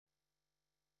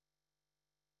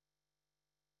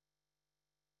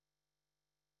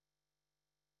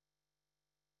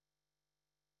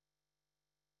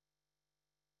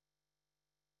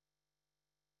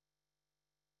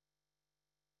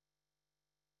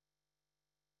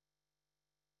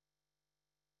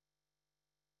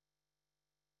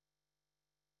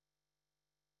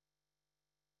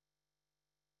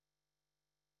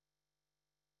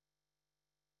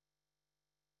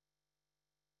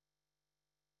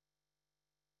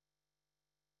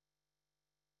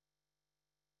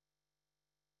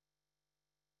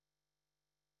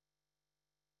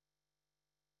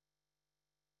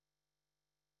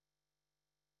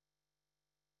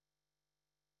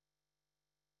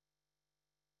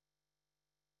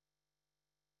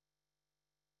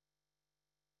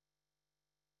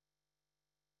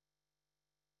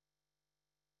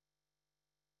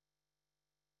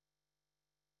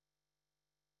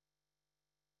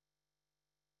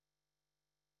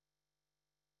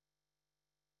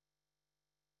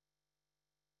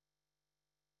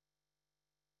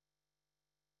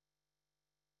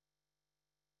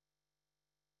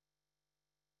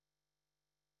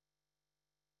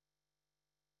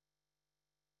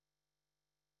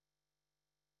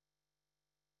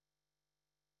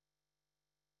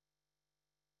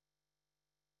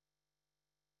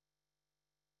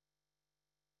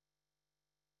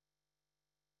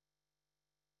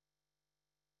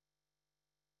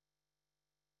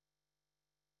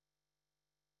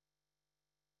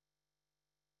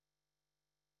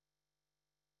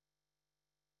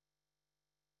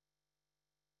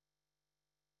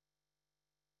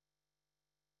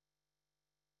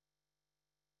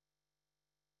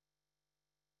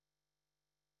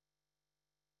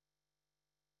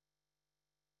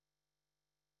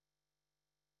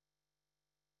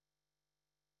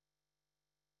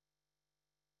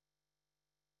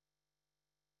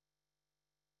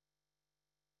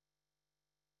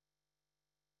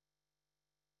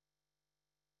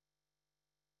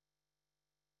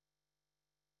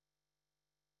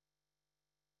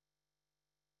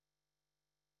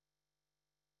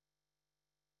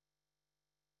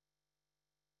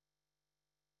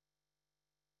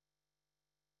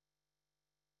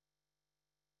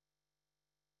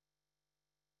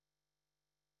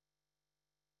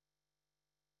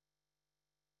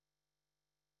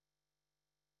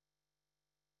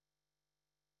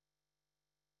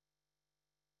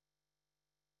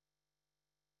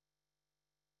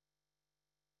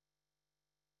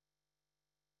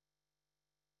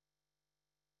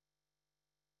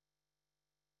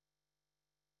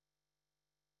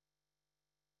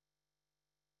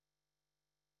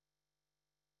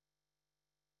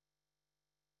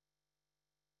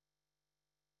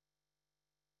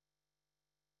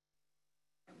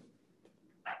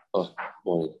Oh,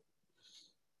 morning.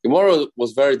 Gemara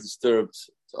was very disturbed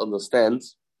to understand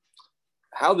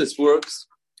how this works,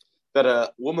 that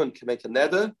a woman can make a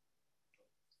neder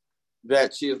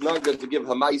that she is not going to give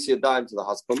her ma'aseh dime to the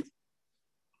husband.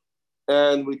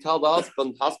 And we tell the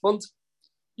husband,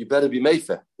 you better be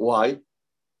mefer. Why?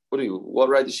 What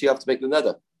right does she have to make the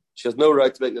neder? She has no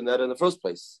right to make the neder in the first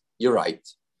place. You're right.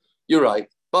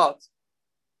 But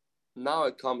now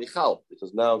it can't be chal,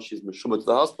 because now she's meshubah to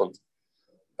the husband.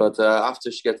 But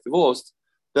after she gets divorced,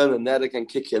 then the neder can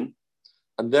kick in,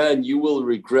 and then you will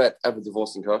regret ever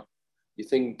divorcing her. You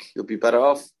think you'll be better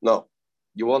off? No.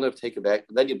 You want to take it back,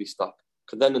 and then you'll be stuck,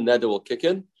 because then the neder will kick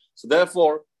in. So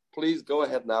therefore, please go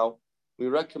ahead now. We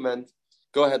recommend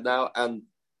go ahead now and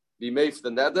be made for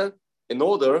the neder, in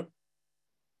order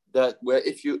that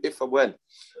if and when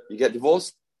you get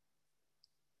divorced,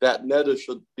 that neder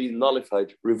should be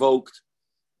nullified, revoked,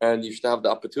 and you should have the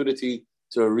opportunity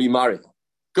to remarry her.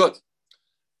 Good.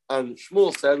 And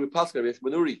Shmuel said, we passed Rabbi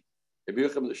Menuri.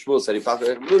 Shmuel said he passed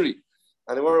Rabbi Menuri.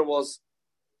 And the word was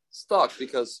stuck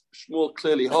because Shmuel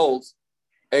clearly holds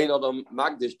Ein Adam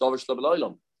Magdish Davish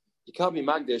Lebeloilam. You can't be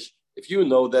Magdish if you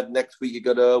know that next week you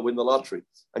gotta win the lottery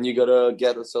and you gotta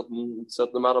get a certain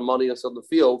amount of money in a certain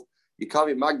field. You can't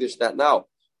be Magdish that now.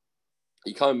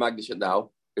 You can't be Magdish it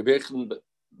now. Rabbi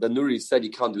Menuri said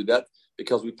you can't do that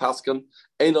because we paskin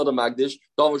Ein Adam Magdish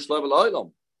Davish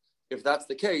Lebeloilam. If that's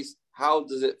the case, how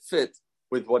does it fit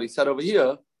with what he said over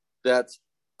here that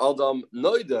Adam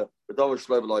Noida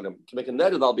can make a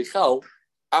neder that'll be chal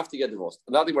after you get divorced?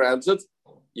 And now that we're answered,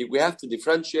 we have to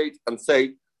differentiate and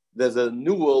say there's a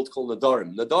new world called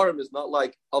Nedarim. Nedarim is not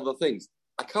like other things.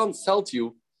 I can't sell to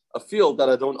you a field that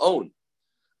I don't own.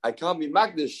 I can't be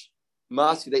magdish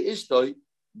masi de ishtoi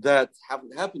that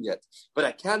haven't happened yet. But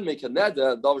I can make a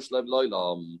neder davish lev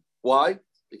loilam. Why?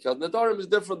 Because Nedarim is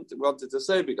different. We wanted to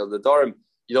say because Nedarim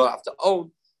you don't have to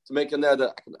own to make a neder.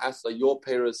 I can ask your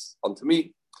parents unto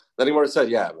me. Then he said,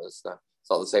 yeah, but it's not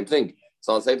the same thing. It's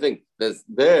not the same thing.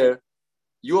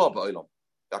 You are ba'olam.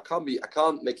 I can't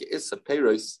make it issa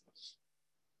parents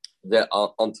there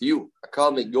unto you. I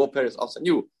can't make your parents us and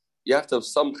you. You have to have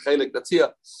some chelik that's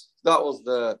here. That was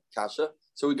the kasha.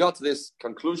 So we got to this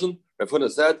conclusion. Rav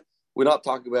Huna said, we're not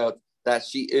talking about that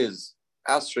she is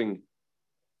answering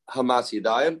Hamas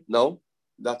Yadayim. No,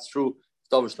 that's true.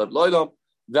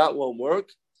 That won't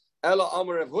work. Ella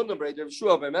Amar Rav Huna Brei Rav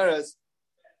Shua Bemeres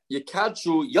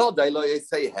Yikachu Yodai Lo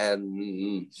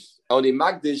Yisehen. Only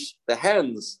Magdish the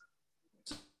hands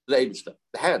to the Eibishter.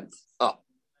 The hands.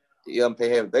 You don't pay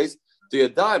him days. Do your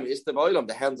dime is the boilam.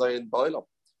 The hands are in boilam.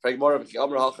 Frank more of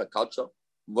Amar Hacha Kacha.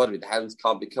 What do you mean? The hands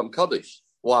can't become Kaddish?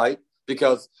 Why?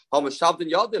 Because Hamashavdin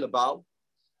Yodil about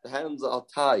the hands are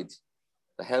tied.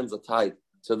 The hands are tied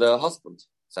to the husband.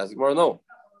 Says more no.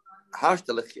 No, okay,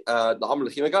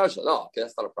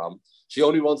 that's not a problem. She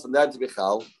only wants the ned to be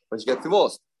chal when she gets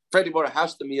divorced. Freddie more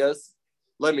hash to me as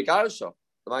le migarsha.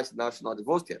 The mice now she's not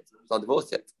divorced yet. She's not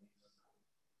divorced yet.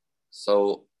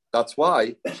 So that's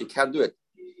why she can't do it.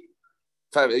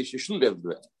 She shouldn't be able to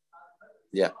do it.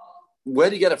 Yeah. Where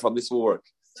do you get it from? This will work.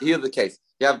 So here's the case.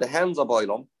 You have the hands are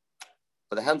boilom,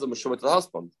 but the hands are meshumah to the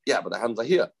husband. Yeah, but the hands are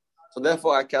here. So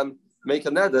therefore I can make a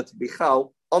neder to be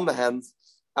chal on the hands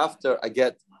after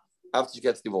she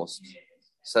gets divorced.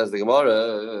 Says the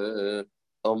Gemara,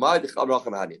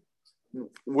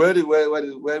 where do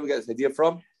we get this idea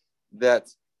from?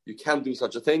 That you can't do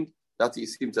such a thing. That you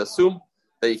seem to assume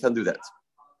that you can do that.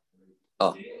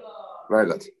 Very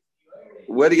good.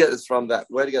 Where do you get this from? That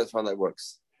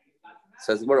works?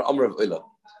 Says the Gemara, Amr of Illa.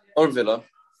 Amr of Illa.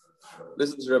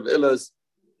 Listen to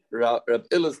Rav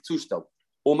Illa's tushtel.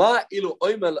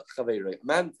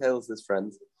 Man tells his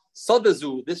friends,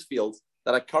 Sadazu, this field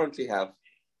that I currently have,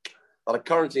 but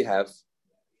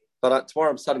tomorrow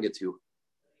I'm selling it to you.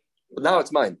 But now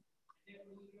it's mine.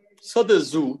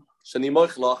 Sadazu, shani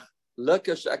moichlach,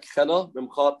 lekesh akchena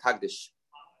mimcha tagdish.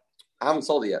 I haven't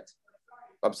sold it yet.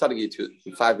 I'm selling it to you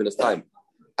in 5 minutes' time.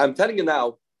 I'm telling you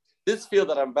now, this field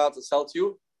that I'm about to sell to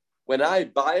you, when I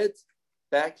buy it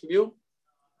back from you,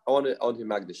 I want to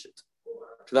magdish it.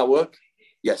 Can that work?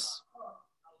 Yes.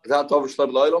 Is that Dovish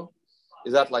Lebeloilam?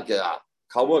 Is that like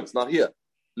can't work? It's not here.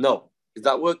 No. Does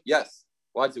that work? Yes.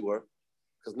 Why does it work?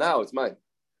 Because now it's mine.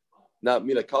 Now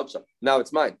Mila culture. Now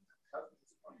it's mine.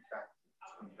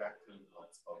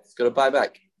 It's going to buy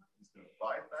back. He's going to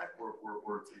buy it back, or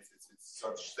it's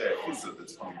such that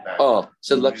it's coming back. Oh,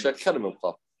 so let's check Kenna.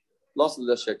 Lost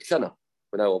the check Kenna.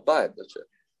 When I will buy it, let's check.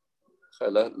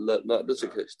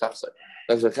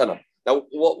 Now,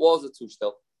 what was it to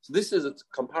still? So this is a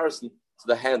comparison to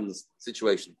the hands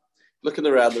situation. Looking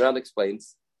around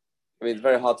explains. I mean, it's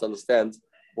very hard to understand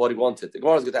what he wanted. The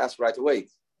Gemara is going to ask right away,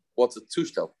 what's a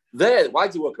tushtel? There, why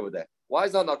does it work over there? Why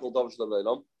is that not called Dov Shlev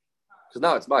Leilam? Because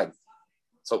now it's mine.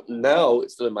 So now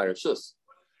it's still in my Rishus.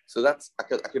 So that's, I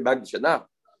can manage it now.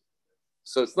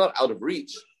 So it's not out of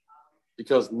reach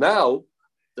because now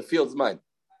the field's mine.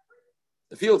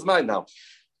 The field's mine now.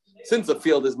 Since the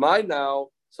field is mine now,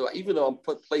 so even though I'm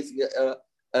placing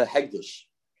a hegdish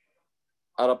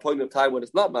at a point of time when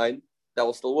it's not mine, that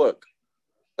will still work.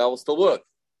 That will still work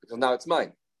because now it's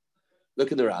mine.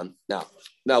 Looking around now.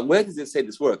 Now, where does it say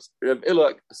this works? Rav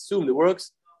Illa assumed it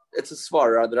works. It's a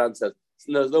svara. The Ran says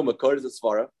there's no makor. It's a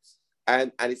svara,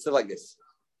 and it's still like this.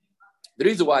 The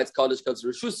reason why it's called is because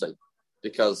reshusay,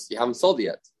 because you haven't sold it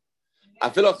yet. I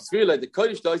feel like it's really like the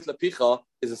kodesh dois lapicha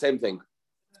is the same thing.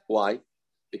 Why?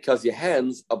 Because your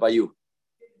hands are by you.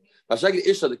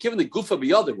 Given the gufa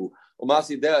biyadahu,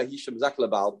 umasi there hisham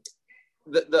zaklabal.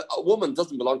 The woman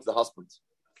doesn't belong to the husband.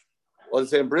 What does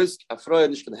it say in Brisk?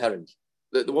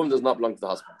 The woman does not belong to the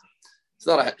husband. She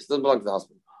doesn't belong to the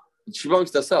husband. She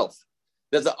belongs to herself.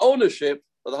 There's an ownership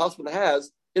that the husband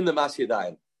has in the Mas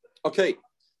Yadayim. Okay,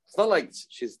 it's not like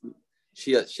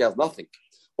she has nothing.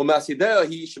 Therefore,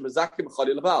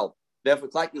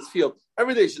 it's like this field.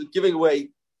 Every day she's giving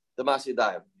away the Mas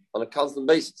Yadayim on a constant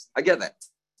basis. I get that.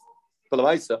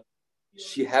 But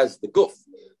she has the guf.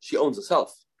 She owns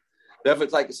herself. Therefore,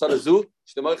 it's like a son of Zu.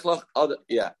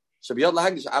 Yeah. So it's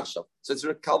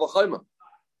a kalvachayma.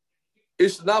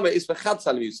 Ish name is bechat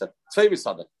salim. You said tzvei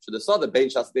misada. So the sada bein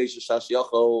shas deish shash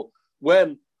yachol.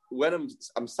 When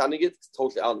I'm standing it, it's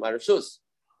totally out of my reshus.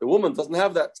 The woman doesn't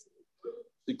have that.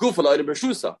 The guf alayim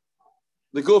reshusa.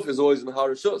 The guf is always in her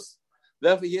reshus.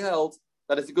 Therefore, he held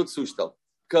that it's a good sushtel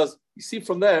because you see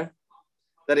from there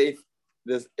that if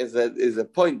there is a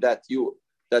point that you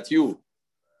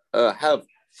have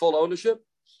full ownership,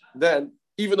 then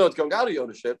even though it's going out of your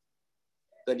ownership,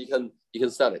 then you can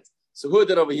sell it. So who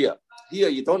did over here? Here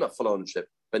you don't have full ownership,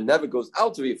 but never goes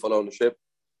out to be full ownership.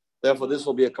 Therefore, this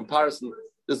will be a comparison.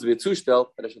 This will be a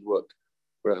tushtel, and it should work.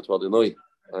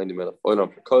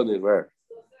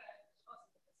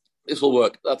 This will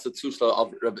work. That's a tushtel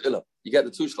of Rebbe Illa. You get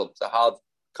the tushtel. It's a hard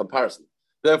comparison.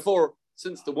 Therefore,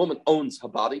 since the woman owns her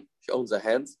body, she owns her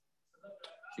hands,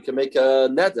 she can make a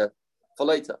neder for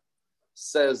later.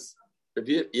 Says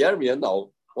Yermia,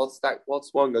 no. What's that?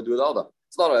 What's one going to do with the other?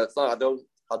 It's not.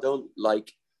 I don't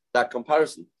like that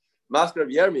comparison. Master of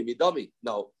Yermi, midami.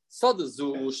 No.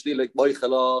 Sadazu shlilik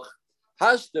moichelach.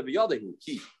 Hashde biyadahu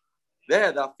ki.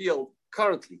 There, that field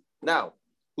currently now.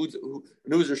 Whose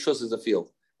reshus is the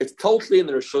field? It's totally in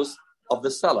the reshus of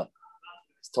the seller.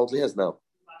 It's totally his now.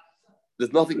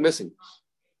 There's nothing missing.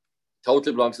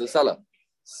 Totally belongs to the seller.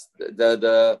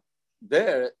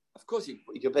 There, of course, you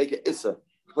can make it issa.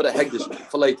 Put a hegdish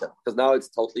for later because now it's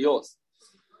totally yours.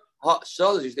 We're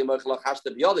talking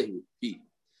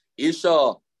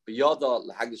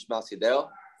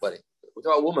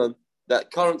about a woman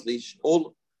that currently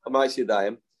all of my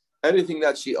Yadayim, anything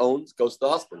that she owns goes to the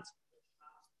husband.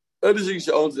 Anything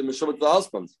she owns is mishum to the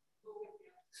husband.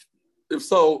 If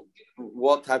so,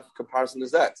 what type of comparison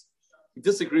is that? He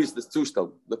disagrees with this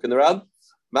tushtel. Looking around,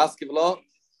 maskiv law.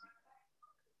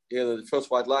 Here, the first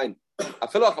white line. I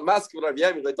feel like a maskiv law.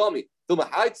 They told me,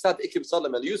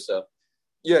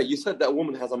 yeah, you said that a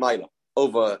woman has a maila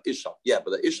over Isha. Yeah,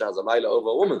 but the Isha has a maila over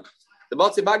a woman. The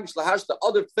Matzi Magish Lahash, the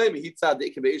other thing, he said that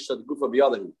it can be Isha, the Gufa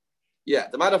Biyadahu. Yeah,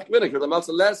 the man of Kvinnik, the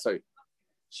Matzi Lesser.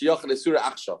 She Yachal Isura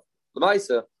Aksha. The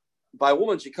Maisa, by a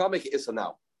woman, she can't make it Issa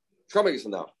now. She can't make it Issa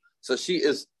now. So she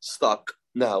is stuck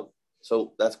now.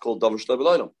 So that's called Davar Shlev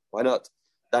Eloinam. Why not?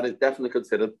 That is definitely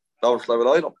considered Davar Shlev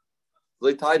Eloinam.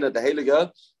 The Taina, the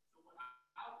Heilige,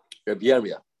 Rabbi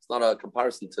Yirmiyah. It's not a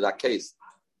comparison to that case.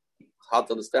 It's hard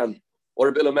to understand what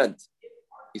Rabbi Illa meant.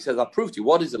 He says, I proved to you.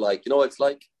 What is it like? You know what it's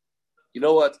like? You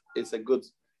know what it's a good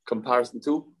comparison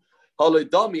to? A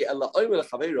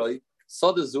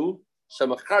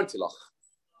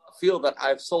field that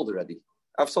I've sold already.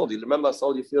 I've sold you. Remember I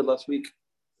sold you field last week?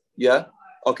 Yeah?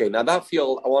 Okay, now that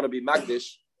field, I want to be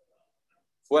Magdish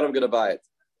for when I'm going to buy it.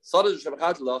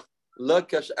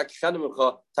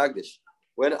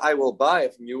 When I will buy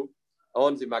it from you, I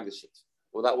want to be Magdish it.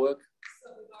 Will that work?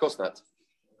 Of course not.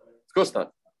 Of course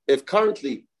not. If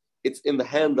currently it's in the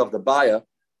hand of the buyer,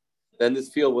 then this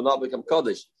field will not become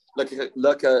Kaddish. That's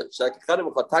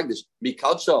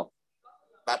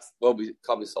what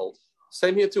can be sold.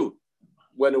 Same here too.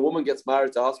 When a woman gets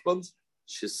married to a husband,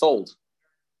 she's sold.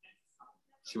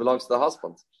 She belongs to the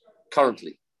husband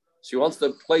currently. She wants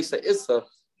to place a issa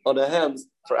on her hands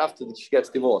for after she gets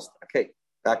divorced. Okay,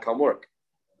 that can work.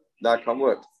 That can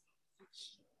work.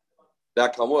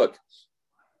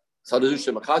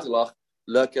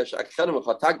 Lekesh Akhenim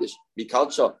Tagdish.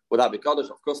 Mikalcha. Would that be Kaddish?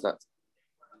 Of course not.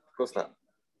 Of course not.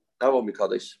 That won't be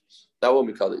Kaddish. That won't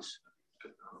be Kaddish.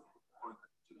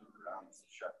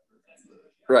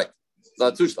 Right.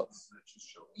 Not Tushtal.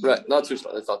 Right. Not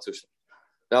Tushtal. It's not Tushtal.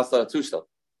 Now it's not a Tushtal.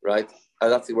 Right.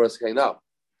 And that's the worst thing now.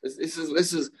 This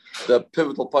is the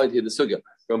pivotal point here in the sugya,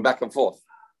 going back and forth.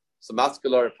 So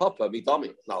masculine papa,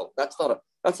 midami. No, that's not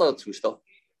a Tushtal.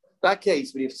 That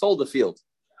case, when you've sold the field,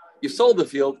 it's out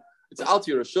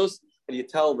to your reshus, and you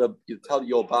tell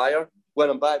your buyer, when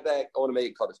I'm buying back, I want to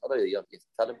make a kaddish. I don't know, you have to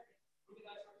tell him.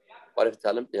 What if you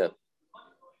tell him? Yeah.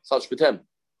 Such with him.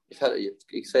 You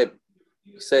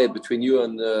say it between you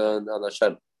and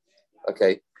Hashem.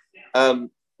 Okay.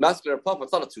 Masculine papa,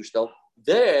 it's not a tushtel.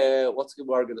 There, what's the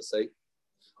Gemara going to say?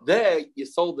 There, you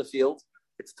sold the field.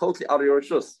 It's totally out of your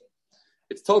reshus.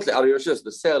 It's totally out of your reshus.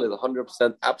 The sale is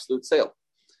 100% absolute sale.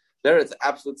 There, it's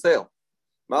absolute sale.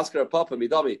 Maskara papa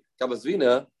midami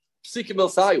kabazvina psikim el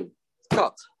sayu. It's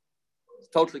cut. It's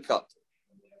totally cut.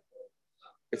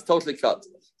 It's totally cut.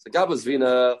 So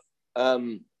kabazvina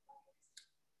psikim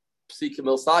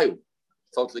el sayu.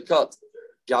 It's totally cut.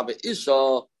 Gaba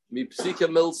isha mi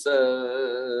psikim el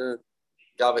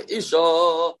Gaba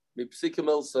isha mi psikim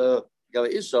el Gaba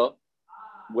isha.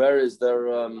 Where is there?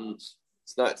 It's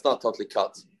not totally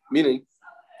cut. Meaning,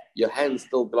 your hands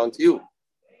still belong to you.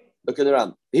 Look at the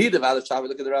Ram. Look at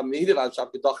the Ram.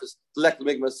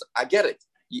 I get it.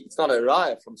 It's not a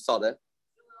raya from Sadeh.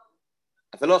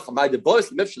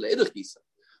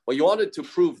 Well, you wanted to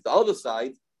prove the other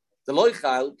side. The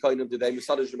loichal kind of today.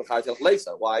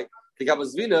 Why? The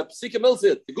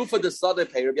gufa the Sadeh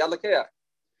payer b'yad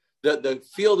the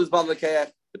field is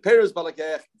b'yad the payer is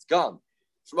b'yad. It's gone.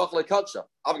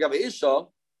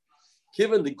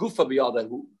 Given the gufa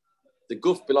b'yadahu, the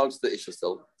guf belongs to the isha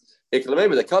still.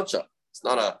 Maybe the culture. It's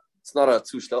not a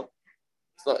tushtel.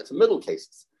 It's a middle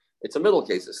case. It's a middle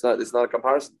case. It's not a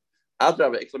comparison.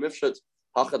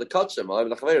 The culture.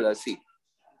 I see.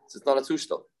 It's not a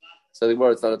tushtel. So the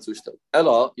word it's not a tushtel.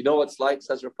 Ella, you know what it's like,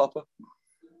 says your papa?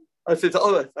 I say to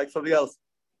others, like something else.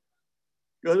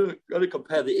 You got to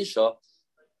compare the isha.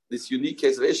 This unique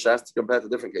case of isha has to compare to a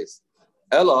different case.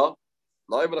 Ella,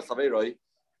 laim lechaveroi,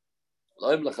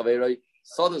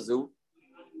 sadazu.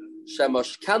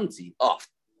 Shemashkanti off.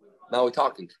 Now we're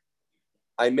talking.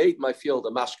 I made my field a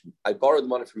mashkin. I borrowed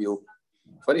money from you,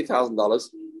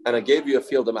 $20,000, and I gave you a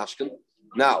field of mashkin.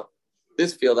 Now,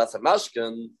 this field that's a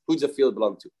mashkin, who's the field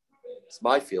belong to? It's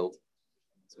my field.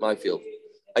 It's my field.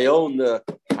 I own the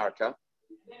karka,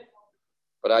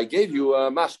 but I gave you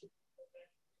a mashkin.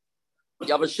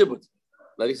 You have a shibud.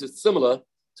 Now this is similar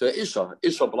to an isha.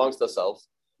 Isha belongs to herself.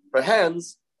 Her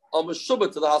hands are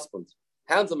meshubah to the husband.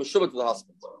 Hands are meshubah to the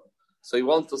husband. So he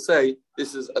wants to say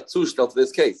this is a tushtel to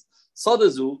this case.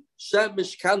 Sadazu shem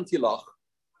mishkanti lach.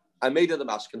 I made it a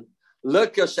mashkin.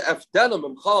 Leka she'ef denim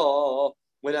imcha.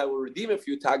 When I will redeem it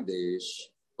for you, tagdish.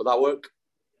 Will that work?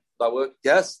 Will that work?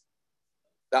 Yes,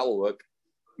 that will work.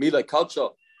 Mila culture,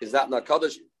 is that not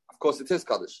kaddish? Of course it is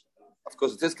kaddish. Of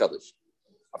course it is kaddish.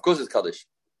 Of course it's kaddish.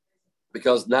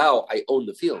 Because now I own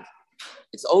the field.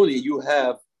 It's only you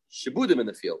have shibudim in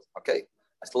the field. Okay,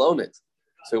 I still own it.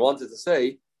 So he wanted to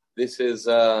say this is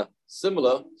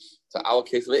similar to our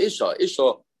case of Isha.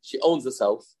 Isha, she owns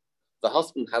herself. The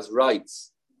husband has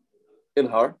rights in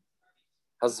her,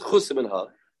 has chusim in her,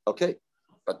 okay,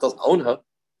 but doesn't own her.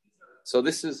 So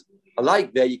this is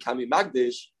like there you can be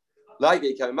magdish, like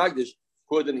there you can be magdish.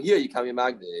 Put in here you can be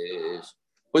magdish.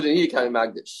 Put in here you can be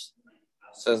magdish.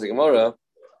 Says the Gemara,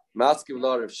 maskim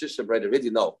law of shisha bread already.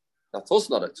 No, that's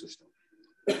also not a tushta.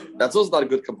 That's also not a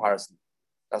good comparison.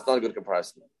 That's not a good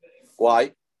comparison.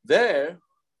 Why? There,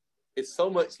 it's a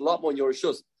lot more in your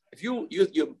rishus. If you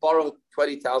borrow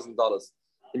 $20,000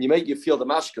 and you make your field a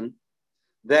mashkin,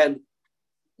 then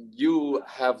you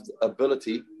have the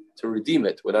ability to redeem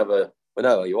it whenever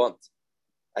you want.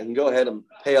 I can go ahead and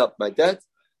pay up my debt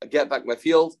and get back my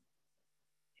field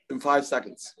in 5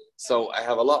 seconds. So I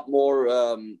have a lot more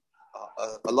of an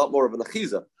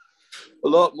achiza, a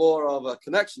lot more of a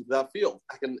connection to that field.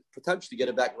 I can potentially get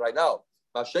it back right now.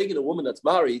 Now, shaking a woman that's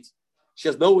married, she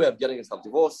has no way of getting herself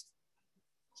divorced.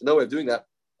 There's no way of doing that.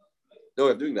 No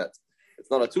way of doing that. It's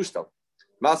not a tushtal.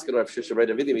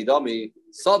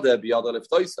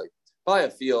 Buy a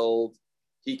field,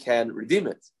 he can redeem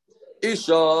it.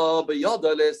 Isha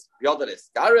b'yadalis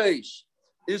garesh.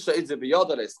 Isha is a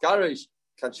b'yadalis garesh.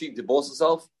 Can she divorce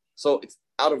herself? So it's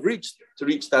out of reach to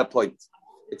reach that point.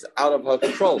 It's out of her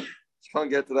control. She can't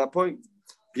get to that point.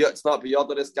 It's not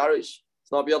b'yadalis garesh.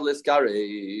 It's not b'yadalis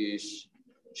garesh.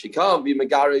 She can't be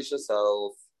megarish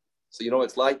herself. So you know what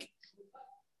it's like?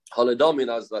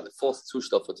 Holodomina is like the fourth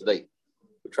tushta for today.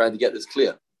 We're trying to get this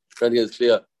clear.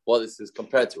 What this is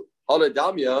compared to.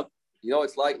 Damya,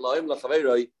 it's like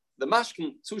the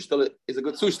mashkin zushtel is a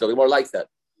good zushtel. He more likes that.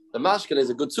 The mashkin is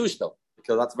a good zushtel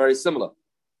because that's very similar.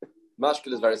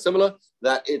 Mashkin is very similar.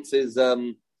 That it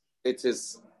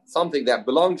is something that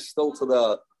belongs still to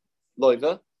the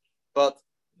loiva, but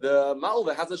the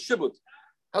malva has a shibud.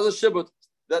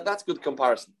 That's good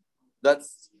comparison.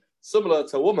 That's similar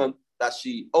to a woman that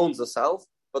she owns herself,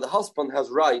 but the husband has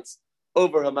rights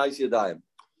over her ma'is yadayim.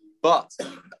 But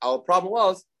our problem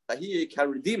was that he can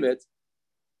redeem it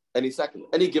any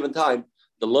given time.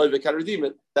 The loiva can redeem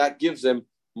it. That gives him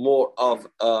more of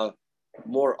a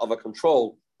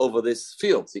control over this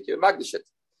field. So he can magnish it.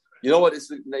 You know what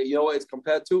it's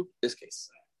compared to? This case.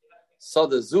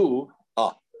 Sadazu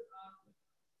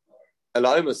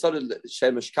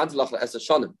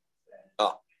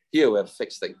here we have a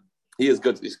fixed thing. He is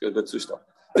good. He's a good two-stop.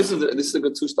 This is a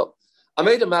good two-stop. I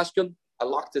made a mashkin. I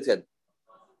locked it in.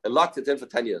 I locked it in for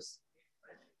 10 years.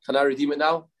 Can I redeem it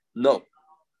now? No.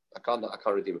 I can't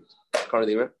redeem it. I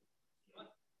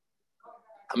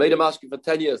made a mashkin for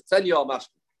 10 years. 10-year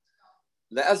mashkin.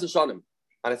 Le'ez shanim.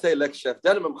 And I say, Lek Shef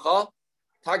Denim Emcha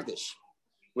Tagdish.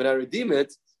 When I redeem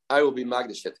it, I will be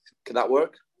magdished. Can that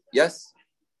work? Yes.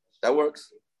 That works.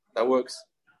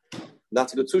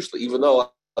 That's a good tushla, even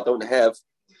though I don't have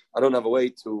a way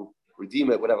to redeem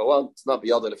it whenever I want. It's not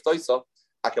beyond the liftoisa.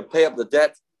 I can pay up the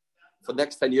debt for the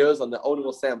next 10 years, and the owner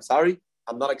will say, I'm sorry,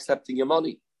 I'm not accepting your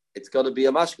money. It's got to be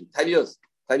a mashkin. 10 years.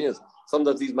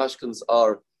 Sometimes these mashkins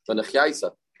are the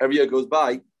nechyaisa. Every year goes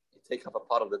by, you take up a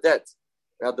part of the debt.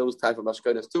 We have those type of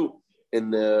mashkinas too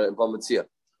in Bamitzia.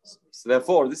 So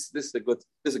therefore, this is a good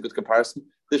comparison.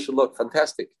 This should look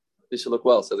fantastic. This should look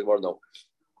well, says the Gemara. No.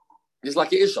 It's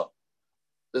like a Isha.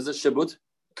 There's a shibud.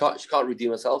 She can't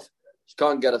redeem herself. She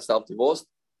can't get herself divorced.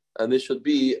 And this should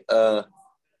be the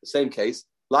same case.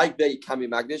 Like there, you can be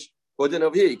magdish. But then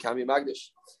over here, you can be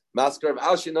magdish. Masker of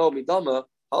Alshino Midama,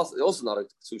 also not a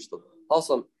sushtal.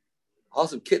 Also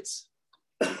kids.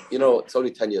 It's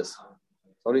only 10 years.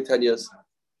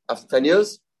 After 10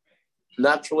 years,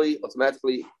 naturally,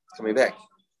 automatically, it's coming back.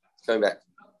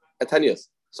 At 10 years.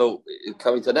 So it's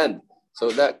coming to an end. So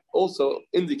that also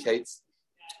indicates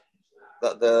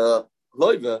that the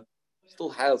loiva still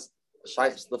has a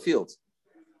shaykhs in the field.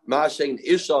 Ma'ashein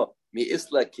isha mi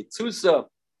isla kitzusa,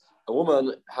 a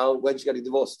woman, when she's getting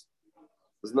divorced.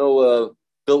 There's no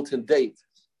built-in date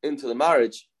into the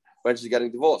marriage when she's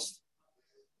getting divorced.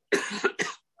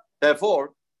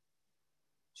 Therefore,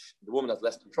 the woman has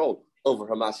less control over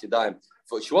her ma'as yadayim.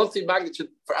 She wants to be magnitude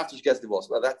for after she gets divorced.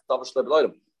 Now that's davar shleib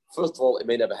loilam. First of all, it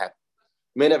may never happen.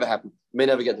 May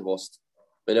never get divorced.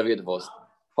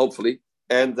 Hopefully.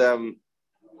 And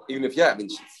even if,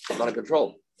 she's not in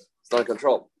control. So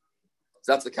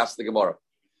that's the cast of the Gemara.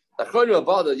 In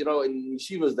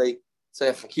yeshivas, they say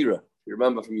a fakira. You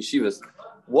remember from yeshivas.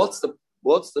 What's the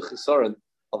chisaron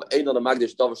of Einon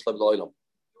Magdish Davar Shleib Lo'ilam?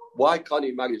 Why can't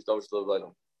you Magdish Davar Shleib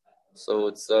Lo'ilam? So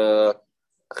it's a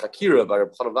chakira by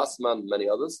Reb Chanan Wasserman and many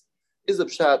others. Is a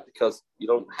pshat because you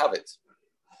don't have it.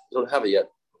 You don't have it yet.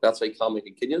 That's why you can't make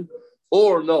a kinyan.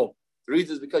 Or no, the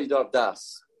reason is because you don't have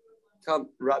das. You can't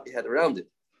wrap your head around it.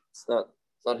 It's not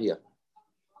here.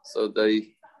 So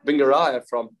they bring a raya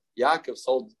from Yaakov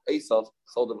sold Esav,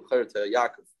 sold the Bechor to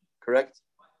Yaakov. Correct?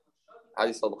 How do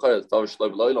you sell the Bechor? It's Davar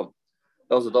Shleib Lo'ilam.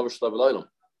 That was a Davar Shleib Lo'ilam.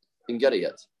 Didn't get it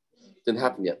yet. Didn't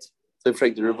happen yet. So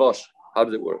they the Ravash. How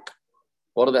did it work?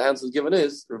 One of the answers given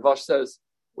is, Ravash says,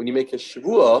 when you make a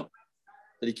shavua,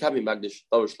 then you can be magdish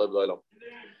Davar Shleib Lo'ilam.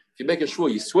 If you make a shvua,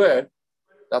 you swear.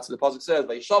 That's what the pasuk says.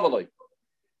 By Yishavaloi.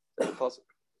 That's the pasuk,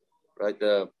 right?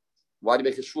 Why do you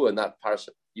make a shvua in that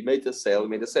parasha? You made a sale.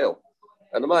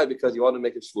 And why? Because you want to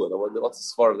make a shvua. What's the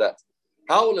svar of that?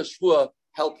 How will a shvua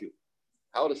help you?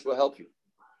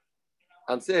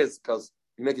 And says because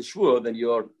you make a shvua, then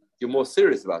you're more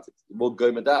serious about it. You're more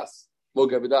goymedas.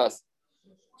 But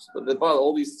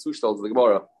all these sushtals of the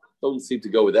Gemara don't seem to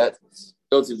go with that.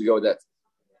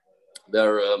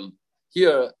 They're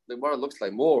here, the Gemara looks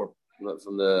like more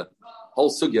from the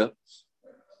whole sugya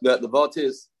that the vart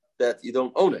is that you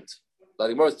don't own it. Like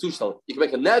the Gemara is tushtal. You can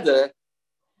make a neder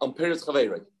on periods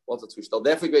chaveirei. What's a tushtal?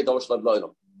 Therefore, you make davar shleib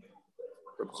lo'ilam.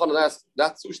 Reb Chanan asks,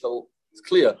 that tushtal is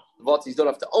clear. The vart is you don't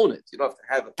have to own it. You don't have to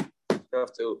have it. You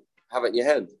have to have it in your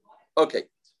hand. Okay.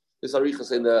 This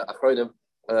arichas in the achronim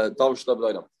davar shleib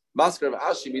lo'ilam. Masker of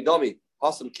Ashi Midami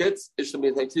has some kids. It should be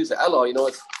a thing too. Say Ella,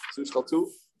 it's tushtal too.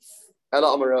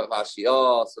 Ella Amar Rashi.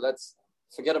 So let's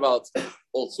forget about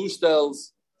all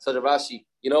sushtels. Said Rashi,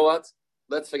 you know what?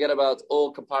 Let's forget about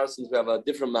all comparisons. We have a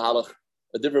different mahalach,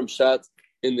 a different pshat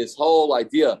in this whole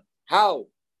idea. How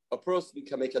a person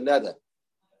can make a neder.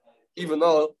 even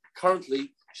though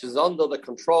currently she's under the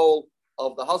control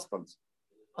of the husband,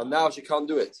 and now she can't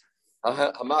do it.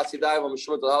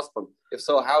 The husband. If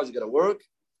so, how is it going to work?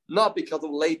 Not because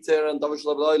of later and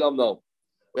no.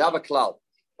 We have a cloud.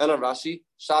 And Rashi,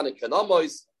 Shani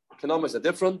Kanamois are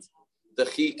different. The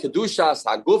Chi Kedushas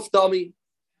Haguf Dami.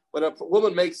 When a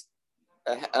woman makes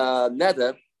a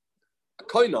neder, a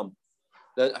koinam,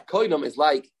 a koinam is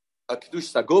like a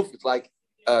Kedushas Haguf, it's like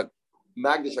a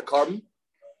magnish, a carbon,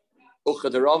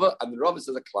 Ucha de Rava, and the Rava is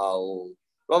a cloud.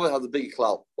 Rava has a big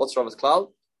cloud. What's Rava's cloud?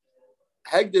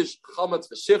 Hegdish Chametz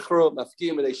V'Shichro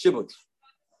Mafkim Edei Shibud.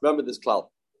 Remember this cloud.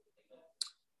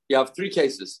 You have three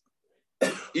cases.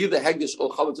 Either Hegdish or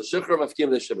Chametz V'Shichro Mafkim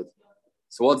Edei Shibud.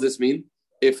 So what does this mean?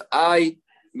 If I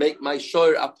make my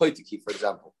shoyer a poitiki, for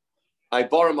example, I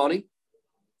borrow money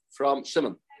from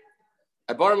Shimon.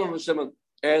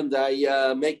 And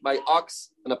I make my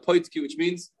ox an apoitiki, which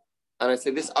means, and I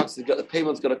say this ox is the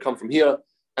payment's going to come from here,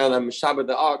 and I'm mishabed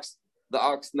the ox. The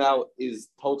ox now is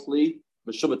totally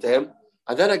mishabed to him,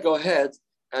 and then I go ahead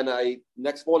and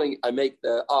next morning I make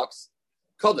the ox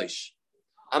kodesh.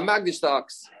 I magdish the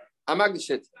ox. I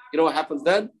magdish it. You know what happens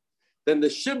then? Then the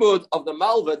shibud of the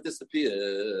malva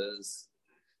disappears.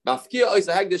 Mafkia is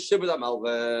a hagdish shibud of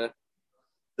malva.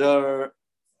 The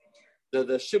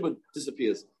shibud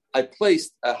disappears. I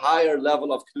placed a higher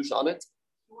level of kedusha on it,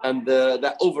 and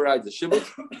that overrides the shibud,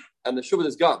 and the shibud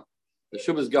is gone. The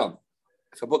shibud is gone.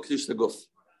 If I put kedusha the guf,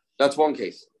 that's one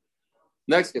case.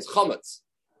 Next case, chametz.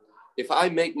 If I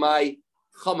make my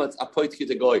chametz a poitki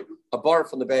to goy, I borrow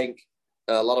from the bank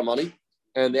a lot of money,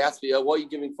 and they ask me, what are you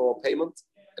giving for payment?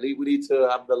 And we need to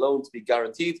have the loan to be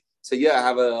guaranteed. So I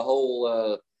have a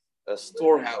whole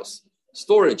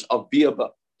storage of beer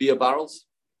barrels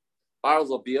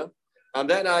of beer. And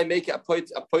then I make a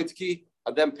poitki,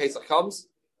 and then Pesach comes,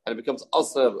 and it becomes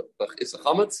also it's a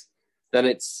chametz. Then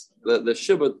it's the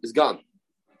shibud is gone.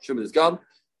 Shibud is gone.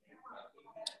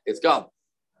 It's gone.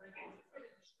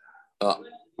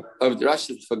 Over the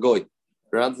Rashi for goy.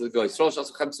 Around the goy.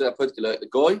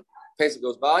 Goy. Pesach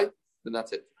goes by, then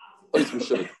that's it.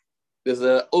 There's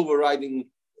an overriding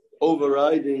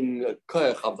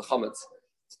koyach of the chametz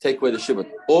to take away the shibud.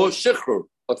 Or shichrur.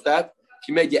 What's that?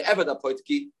 You made your eved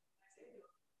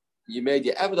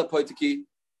poitiki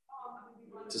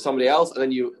to somebody else, and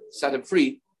then you set him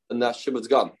free, and that shibud's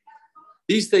gone.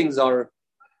 These things are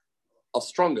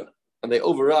stronger, and they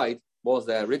override what was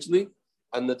there originally.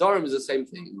 And the Nedarim is the same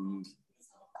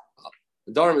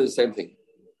thing.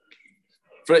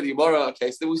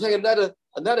 Okay, so we're saying a neder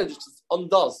just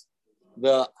undoes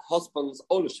the husband's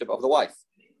ownership of the wife.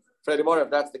 Freddy Mora, if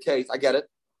that's the case, I get it.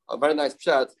 A very nice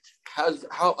pshat.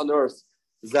 How on earth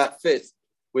does that fit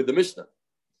with the Mishnah?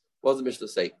 What does the Mishnah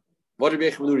say? What did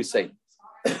Rabbi Yechim say?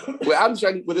 We're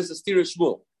answering with this Astira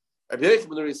Shmuel. Rabbi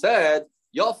Yechim said,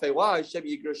 Yafeh, why?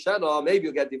 Shebi Yigrashana, maybe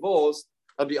you'll get divorced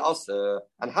and be asa.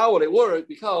 And how will it work?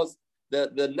 Because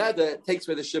the neder takes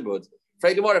away the shibud.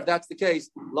 Freddy Mora, if that's the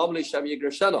case, Lamli Shebi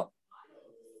Yigrashana.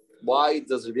 Why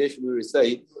does Rabbi Yechim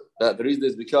say that the reason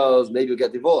is because maybe you'll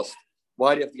get divorced?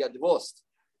 Why do you have to get divorced?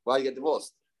 Why do you get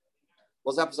divorced?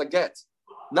 What's happens I get?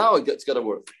 Now it's got to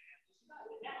work.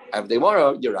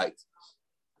 Tomorrow, you're right.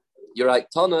 You're right.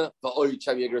 Tana,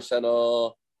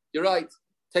 you're right.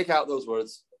 Take out those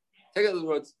words.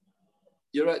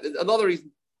 You're right. Another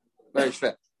reason. Very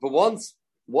fair. But once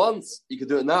you can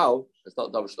do it now, it's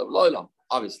not Davar Shalav Loilam.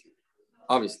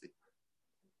 Obviously.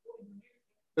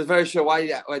 It's very sure why do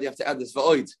you have to add this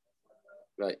va'oid?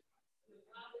 Right.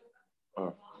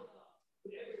 Oh.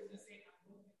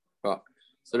 Right.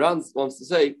 So Ran wants to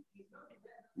say,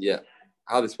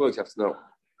 how this works, you have to know.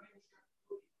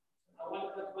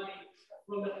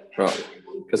 Right.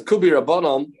 Because Kubi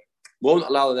Rabbanon won't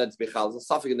allow the ned to be chal. It's a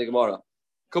suffix in the Gemara.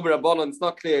 Kubi Rabbanon, it's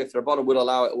not clear if Rabbanon will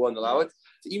allow it or won't allow it.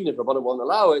 So even if Rabbanon won't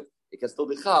allow it, it can still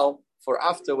be chal for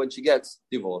after when she gets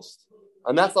divorced.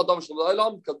 And that's not Davar Shalom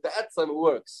Olam because the etzem it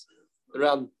works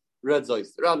around red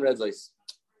zois.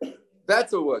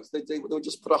 That's what it works. They would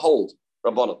just put a hold,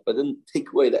 Rabbanon, but didn't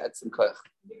take away the etzem koyach.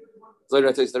 So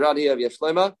it's around here, we have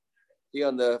Shlomo. Here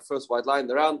on the first white line,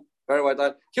 around very white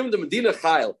line. Kim the Medina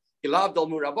Chayil. He loved al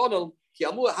Murabonal. He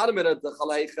amu hadamir the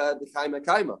Chaleich the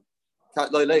Kaima.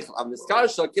 Loilech am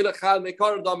Niskarsha Kila Chal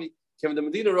Mekar Dami. Kim the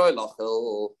Medina Roy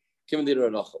Lachel. Kim the Medina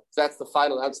Roy Lachel. That's the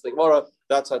final answer to the Gemara.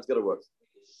 That's how it's going to work.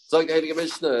 Zog the Heilige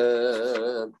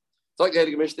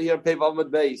Mishnah here in Pevav Med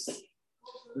Beis.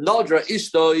 Nadra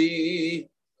Ishtoi.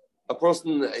 A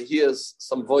person hears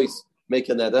some voice make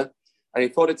a neder, and he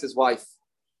thought it's his wife.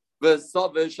 His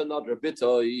wife made a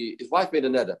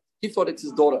neder. He thought it's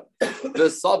his daughter. He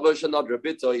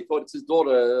thought it's his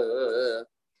daughter.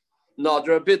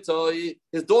 Nadra bitoi.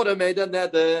 His daughter made a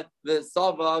neder. The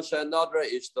savash and nadra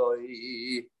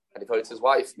ishtoi. And he thought it's his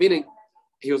wife, meaning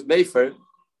he was mefer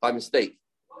by mistake.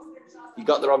 He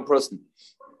got the wrong person.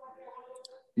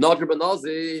 Nadra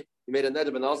benazi. He made a neder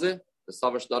benazi. The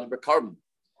savash nadra bekarbon.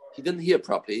 He didn't hear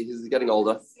properly. He's getting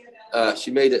older.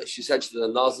 She made it. She said she's a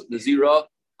nazira,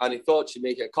 and he thought she'd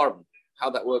make it a carbon. How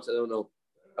that works, I don't know.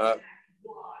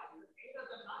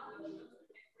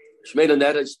 She made a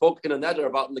neder. She spoke in a neder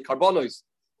about the carbonos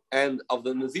and of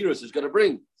the naziras she's going to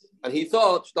bring, and he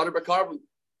thought she's not a carbon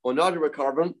or not a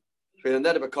carbon. She made a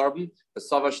neder of a carbon. The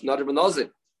savash not a nazir,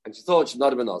 and she thought she's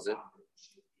not a nazir.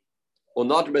 Or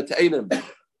not a ta'anim,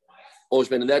 or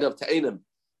she made a neder of ta'anim,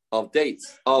 of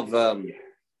dates, of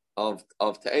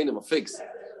ta'anim, of figs.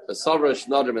 The savash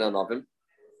not a anavim.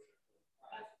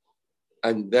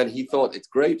 And then he thought it's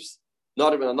grapes.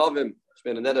 Not even anavim. She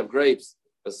made a net of grapes.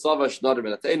 The savash not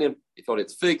even atainim. He thought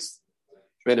it's fixed.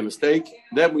 She made a mistake.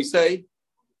 Then we say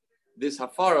this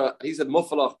hafara. He said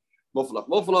mufalach, mufalach,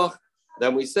 mufalach.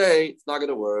 Then we say it's not going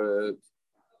to work.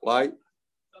 Why?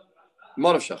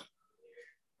 Monavshach.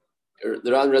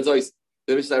 The Ran Redzois.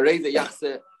 The Mishnah Hareze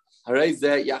Yachse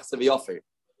Hareze Yachse v'Yofer.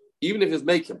 Even if he's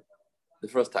make him the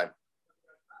first time,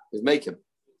 he's make him.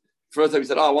 First time he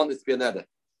said, "Oh, I want this to be a neder."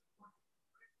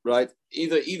 Right?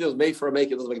 Either it's made for a make,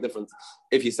 it doesn't make a difference.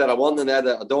 If you said, I want the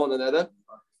nether, I don't want the nether.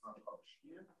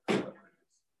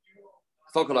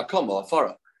 It's not going to come or a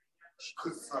farah.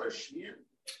 Because it's not a shmir.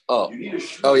 Oh. You need a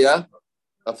shmir. Oh, yeah?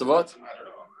 That's a what? I don't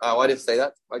know. Why did you say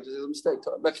that? Why did you say a mistake?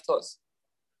 Make a toss.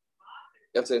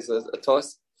 You have to say a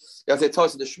toss. You have to say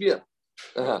toss in the shmir.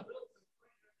 What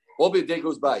will be a day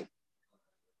goes by?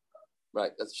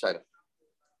 Right, that's a shaila.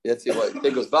 Let's see what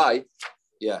day goes by.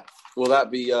 Yeah. Will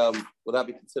that be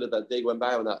considered that day went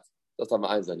by or not? That's on my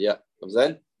eyes then. Yeah. I'm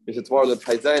saying we should tomorrow the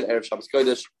Paizain Erev Shabbos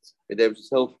Kodesh. May David just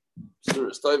help. Stir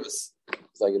Stovis.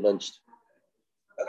 It's like a benched.